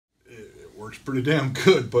works pretty damn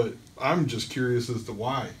good, but I'm just curious as to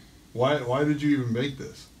why. Why did you even make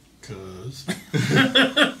this? Cause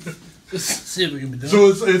let's see if we can be done. So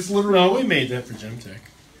it's literally. No, we made that for Gem Tech.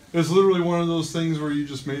 It's literally one of those things where you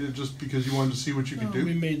just made it just because you wanted to see what you could do.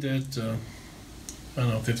 We made that. I don't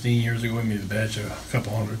know, 15 years ago. We made a batch of a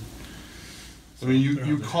couple hundred. So I mean,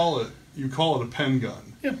 you call it a pen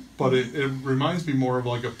gun. Yeah. But it reminds me more of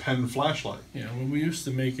like a pen flashlight. Yeah. Well, we used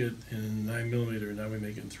to make it in 9mm. Now we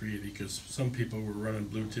make it in 380 because some people were running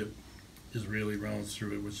blue tip Israeli rounds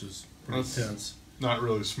through it, which is pretty tense. Not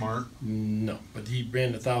really smart. No, but he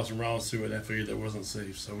ran 1,000 rounds through it. I figured that wasn't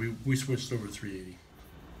safe, so we switched over to 380.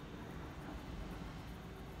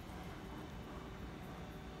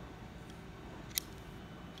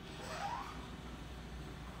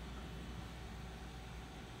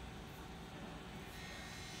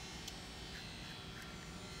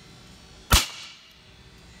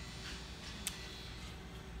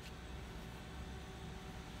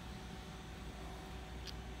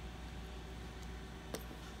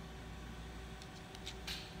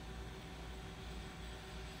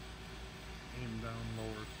 Down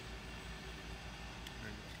lower.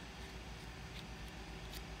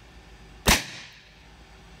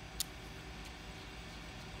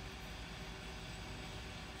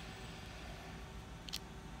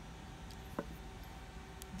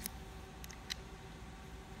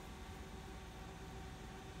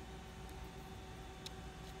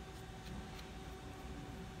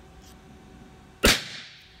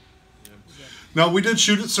 Now we did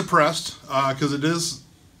shoot it suppressed because it is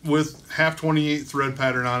with half 28 thread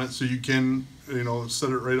pattern on it, so you can set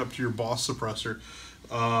it right up to your Boss suppressor.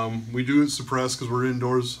 We do it suppressed because we're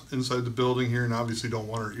indoors inside the building here, and obviously don't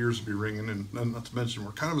want our ears to be ringing. And not to mention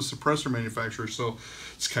we're kind of a suppressor manufacturer, so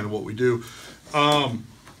it's kind of what we do.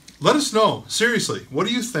 Let us know, seriously, what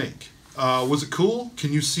do you think? Was it cool?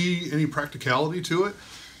 Can you see any practicality to it?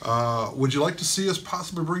 Would you like to see us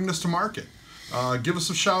possibly bring this to market? Give us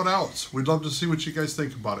some shout outs. We'd love to see what you guys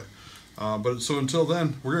think about it. But so until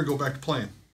then, we're going to go back to playing.